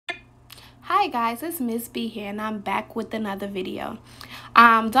Hi guys, it's Ms. B here and I'm back with another video.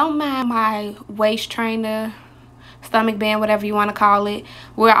 Don't mind my waist trainer, stomach band, whatever you want to call it.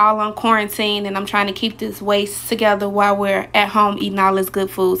 We're all on quarantine and I'm trying to keep this waist together while we're at home eating all this good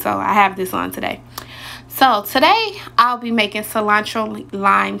food. So I have this on today. So today I'll be making cilantro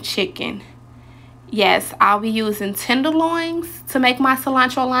lime chicken. Yes, I'll be using tenderloins to make my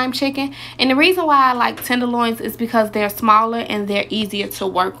cilantro lime chicken. And the reason why I like tenderloins is because they're smaller and they're easier to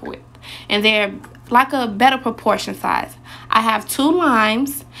work with. And they're like a better proportion size. I have 2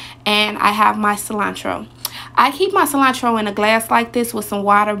 limes and I have my cilantro. I keep my cilantro in a glass like this with some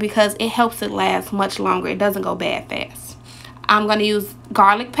water because it helps it last much longer. It doesn't go bad fast. I'm going to use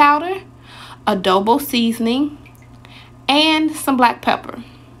garlic powder, adobo seasoning, and some black pepper.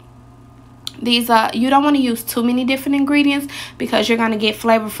 These you don't want to use too many different ingredients because you're going to get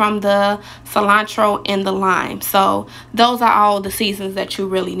flavor from the cilantro and the lime. So those are all the seasons that you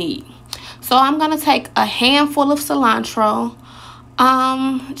really need. So I'm going to take a handful of cilantro.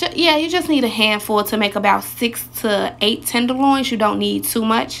 Yeah, you just need a handful to make about 6 to 8 tenderloins. You don't need too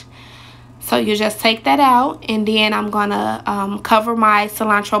much. So you just take that out, and then I'm going to cover my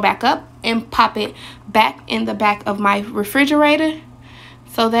cilantro back up and pop it back in the back of my refrigerator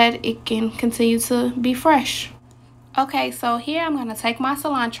so that it can continue to be fresh. Okay, so here I'm going to take my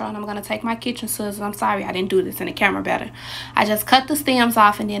cilantro and I'm going to take my kitchen scissors. I'm sorry I didn't do this in the camera better. I just cut the stems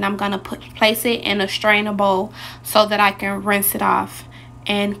off and then I'm going to place it in a strainer bowl so that I can rinse it off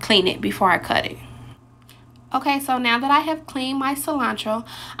and clean it before I cut it. Okay, so now that I have cleaned my cilantro,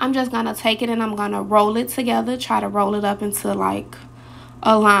 I'm just going to take it and I'm going to roll it together. Try to roll it up into like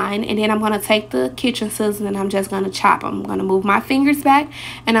a line, and then I'm going to take the kitchen scissors and I'm just going to chop them. I'm going to move my fingers back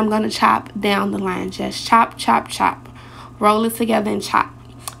and I'm going to chop down the line. Just chop, chop, chop. Roll it together and chop.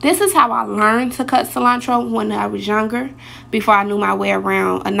 This is how I learned to cut cilantro when I was younger. Before I knew my way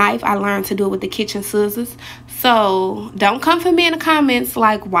around a knife, I learned to do it with the kitchen scissors. So don't come for me in the comments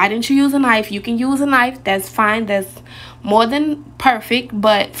like, why didn't you use a knife? You can use a knife. That's fine. That's more than perfect.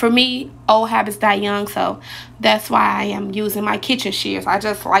 But for me, old habits die young. So that's why I am using my kitchen shears. I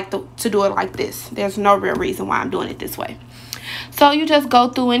just like to do it like this. There's no real reason why I'm doing it this way. So you just go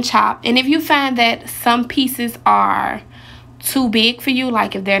through and chop. And if you find that some pieces are too big for you,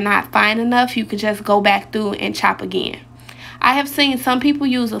 like if they're not fine enough, you could just go back through and chop again. I have seen some people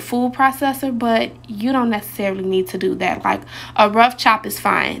use a food processor, but you don't necessarily need to do that. Like a rough chop is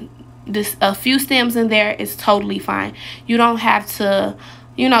fine. Just a few stems in there is totally fine. You don't have to,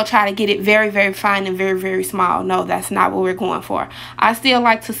 you know, try to get it very, very fine and very, very small. No, that's not what we're going for. I still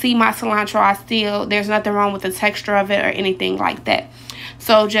like to see my cilantro. There's nothing wrong with the texture of it or anything like that.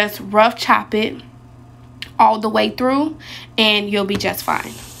 So just rough chop it all the way through and you'll be just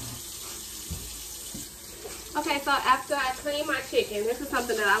fine. Okay, so after I clean my chicken, this is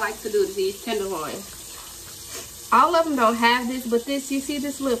something that I like to do to these tenderloins. All of them don't have this, but this, you see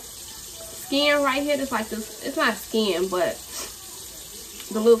this little skin right here? It's like this, it's not skin, but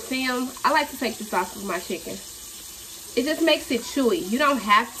the little film. I like to take this off of my chicken. It just makes it chewy. You don't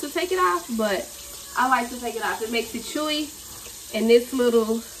have to take it off, but I like to take it off. It makes it chewy. And this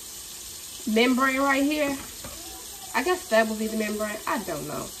little membrane right here, I guess that would be the membrane. I don't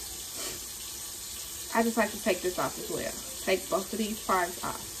know. I just like to take this off as well. Take both of these parts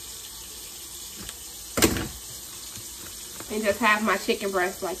off. And just have my chicken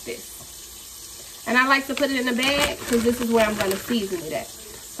breast like this. And I like to put it in a bag because this is where I'm going to season it at.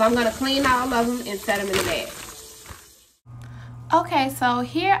 So I'm going to clean all of them and set them in a bag. Okay, so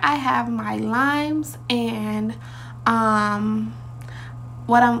here I have my limes and I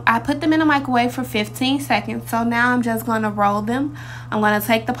put them in the microwave for 15 seconds. So now I'm just going to roll them. I'm going to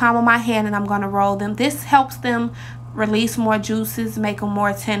take the palm of my hand and I'm going to roll them. This helps them release more juices, make them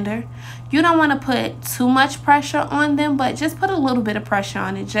more tender. You don't want to put too much pressure on them, but just put a little bit of pressure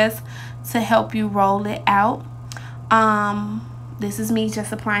on it just to help you roll it out. This is me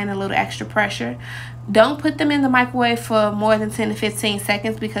just applying a little extra pressure. Don't put them in the microwave for more than 10 to 15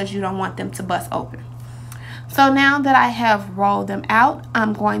 seconds because you don't want them to bust open. So now that I have rolled them out,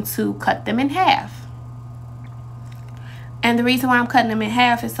 I'm going to cut them in half. And the reason why I'm cutting them in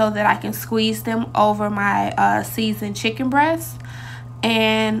half is so that I can squeeze them over my seasoned chicken breast,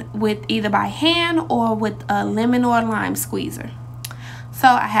 and with either by hand or with a lemon or lime squeezer. So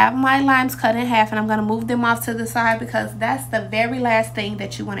I have my limes cut in half and I'm going to move them off to the side because that's the very last thing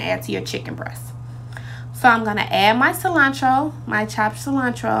that you want to add to your chicken breast. So I'm going to add my cilantro, my chopped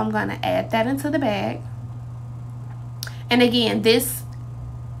cilantro. I'm going to add that into the bag. And again, this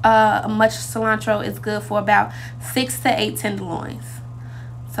much cilantro is good for about 6 to 8 tenderloins.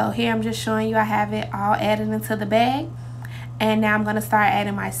 So here I'm just showing you I have it all added into the bag. And now I'm going to start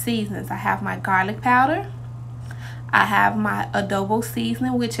adding my seasonings. I have my garlic powder. I have my adobo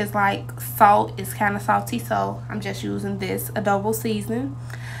seasoning, which is like salt. It's kind of salty, so I'm just using this adobo seasoning.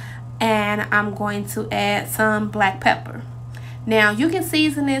 And I'm going to add some black pepper. Now you can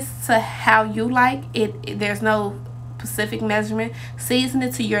season this to how you like it. There's no specific measurement. Season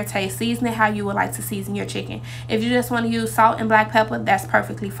it to your taste. Season it how you would like to season your chicken. If you just want to use salt and black pepper, that's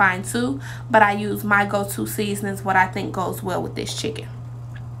perfectly fine too, but I use my go-to seasonings, what I think goes well with this chicken.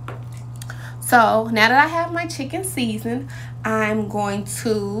 So now that I have my chicken seasoned, I'm going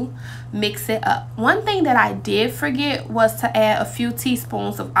to mix it up. One thing that I did forget was to add a few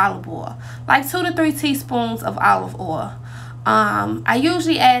teaspoons of olive oil, like 2 to 3 teaspoons of olive oil. I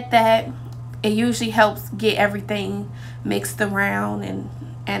usually add that. It usually helps get everything mixed around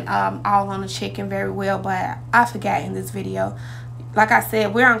and all on the chicken very well, but I forgot in this video. Like I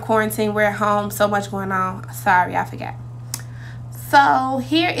said, we're on quarantine, we're at home, so much going on. Sorry, I forgot. So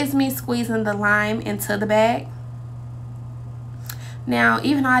here is me squeezing the lime into the bag. Now,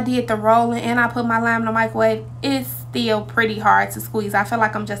 even though I did the rolling and I put my lime in the microwave, it's still pretty hard to squeeze. I feel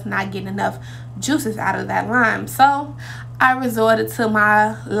like I'm just not getting enough juices out of that lime. So I resorted to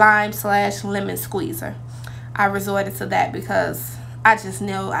my lime/lemon squeezer. I resorted to that because I just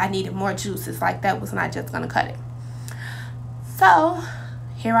knew I needed more juices. Like, that was not just going to cut it. So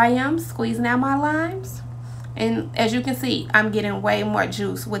here I am squeezing out my limes. And as you can see, I'm getting way more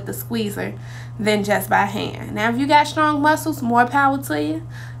juice with the squeezer than just by hand. Now, if you got strong muscles, more power to you.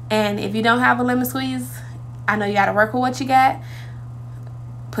 And if you don't have a lemon squeeze, I know you got to work with what you got.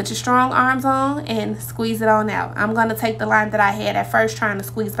 Put your strong arms on and squeeze it on out. I'm going to take the lime that I had at first trying to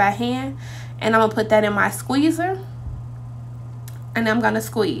squeeze by hand, and I'm going to put that in my squeezer. And I'm going to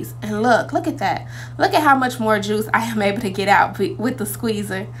squeeze. And look at that. Look at how much more juice I am able to get out with the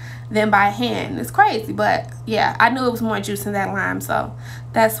squeezer than by hand. It's crazy, but yeah, I knew it was more juice in that lime, so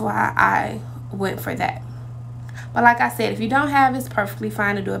that's why I went for that. But like I said, if you don't have it, it's perfectly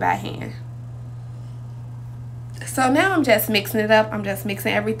fine to do it by hand. So now I'm just mixing it up. I'm just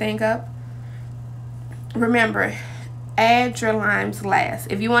mixing everything up. Remember, add your limes last.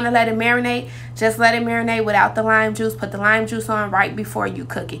 If you want to let it marinate, just let it marinate without the lime juice. Put the lime juice on right before you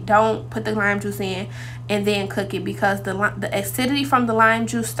cook it. Don't put the lime juice in and then cook it, because the acidity from the lime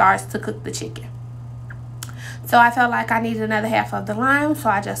juice starts to cook the chicken. So I felt like I needed another half of the lime, so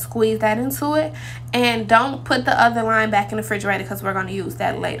I just squeezed that into it. And don't put the other lime back in the refrigerator because we're going to use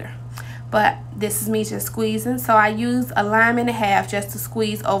that later. But this is me just squeezing. So I used a lime and a half just to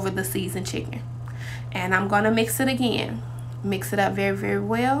squeeze over the seasoned chicken. And I'm going to mix it again. Mix it up very, very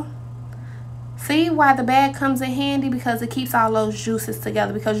well. See why the bag comes in handy? Because it keeps all those juices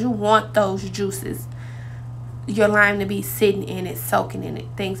together. Because you want those juices, your lime, to be sitting in it, soaking in it,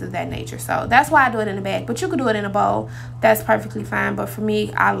 things of that nature. So that's why I do it in a bag. But you could do it in a bowl. That's perfectly fine. But for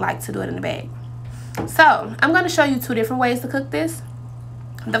me, I like to do it in a bag. So I'm going to show you 2 different ways to cook this.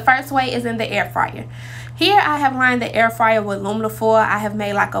 The first way is in the air fryer. Here I have lined the air fryer with aluminum foil. I have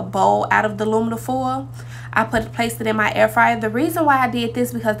made like a bowl out of the aluminum foil. I placed it in my air fryer. The reason why I did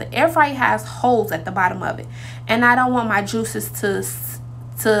this because the air fryer has holes at the bottom of it, and I don't want my juices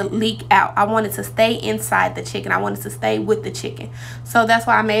to leak out. I want it to stay inside the chicken. I want it to stay with the chicken. So that's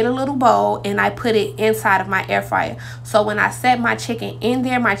why I made a little bowl and I put it inside of my air fryer. So when I set my chicken in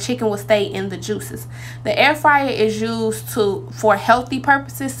there, my chicken will stay in the juices. The air fryer is used for healthy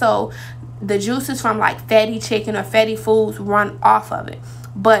purposes. So the juices from like fatty chicken or fatty foods run off of it.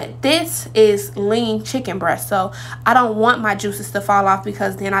 But this is lean chicken breast, so I don't want my juices to fall off,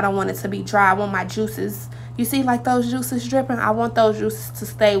 because then I don't want it to be dry. I want my juices, you see like those juices dripping? I want those juices to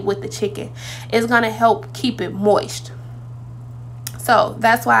stay with the chicken. It's going to help keep it moist. So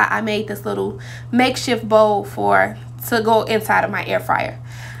that's why I made this little makeshift bowl to go inside of my air fryer.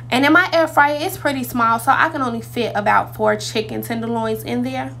 And in my air fryer, it's pretty small, so I can only fit about 4 chicken tenderloins in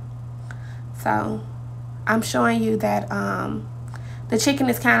there. So I'm showing you that the chicken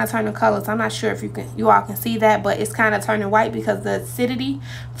is kind of turning colors. I'm not sure if you all can see that, but it's kind of turning white because the acidity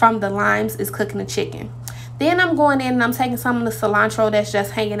from the limes is cooking the chicken. Then I'm going in and I'm taking some of the cilantro that's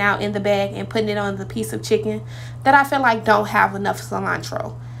just hanging out in the bag and putting it on the piece of chicken that I feel like don't have enough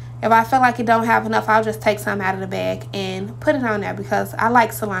cilantro. If I feel like it don't have enough, I'll just take some out of the bag and put it on there, because I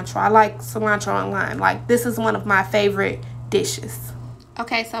like cilantro. I like cilantro and lime. Like, this is one of my favorite dishes.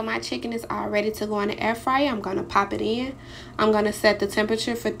 Okay, so my chicken is all ready to go in the air fryer. I'm going to pop it in. I'm going to set the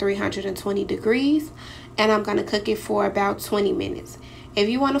temperature for 320 degrees. And I'm going to cook it for about 20 minutes. If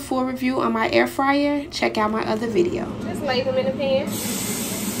you want a full review on my air fryer, check out my other video. Just lay them in the pan.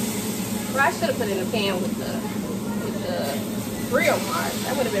 Well, I should have put it in the pan with the grill mark.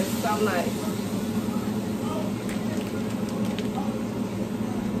 That would have been so nice.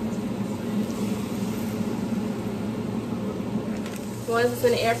 ones that's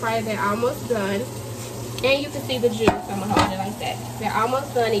in the air fryer, they're almost done. And you can see the juice. I'm going to hold it like that. They're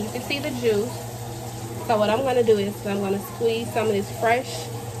almost done and you can see the juice. So what I'm going to do is I'm going to squeeze some of this fresh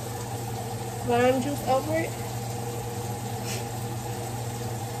lime juice over it.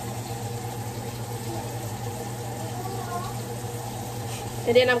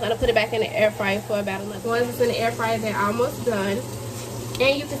 And then I'm going to put it back in the air fryer for about another. Ones that's in the air fryer, they're almost done.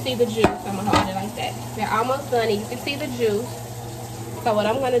 And you can see the juice. I'm going to hold it like that. They're almost done and you can see the juice. So what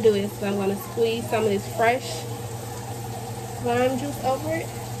I'm going to do is I'm going to squeeze some of this fresh lime juice over it.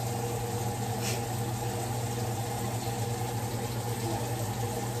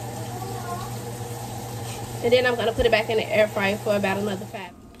 And then I'm going to put it back in the air fryer for about another 5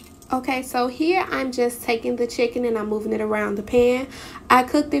 minutes. Okay, so here I'm just taking the chicken and I'm moving it around the pan. I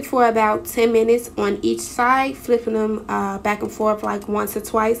cooked it for about 10 minutes on each side, flipping them back and forth like once or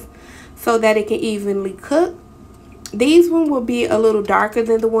twice so that it can evenly cook. These ones will be a little darker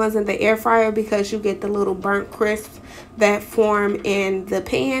than the ones in the air fryer because you get the little burnt crisps that form in the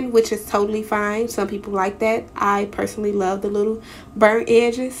pan, which is totally fine. Some people like that. I personally love the little burnt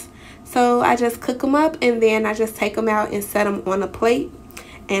edges. So I just cook them up and then I just take them out and set them on a plate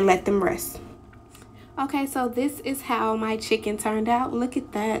and let them rest. Okay, so this is how my chicken turned out. Look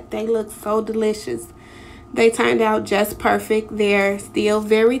at that. They look so delicious. They turned out just perfect. They're still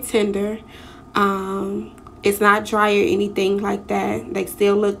very tender. It's not dry or anything like that. They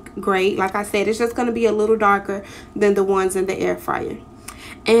still look great. Like I said, it's just going to be a little darker than the ones in the air fryer.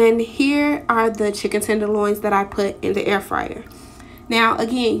 And here are the chicken tenderloins that I put in the air fryer. Now,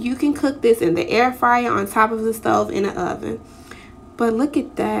 again, you can cook this in the air fryer, on top of the stove, in the oven. But look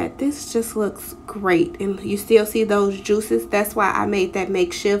at that. This just looks great. And you still see those juices. That's why I made that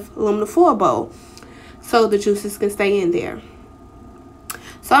makeshift aluminum foil bowl, so the juices can stay in there.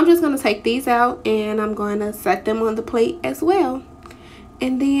 So I'm just going to take these out and I'm going to set them on the plate as well.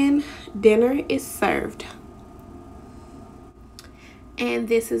 And then dinner is served. And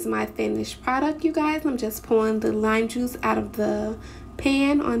this is my finished product, you guys. I'm just pouring the lime juice out of the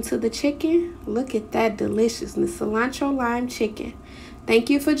pan onto the chicken. Look at that deliciousness. Cilantro lime chicken. Thank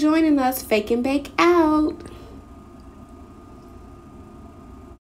you for joining us. Fake and Bake out.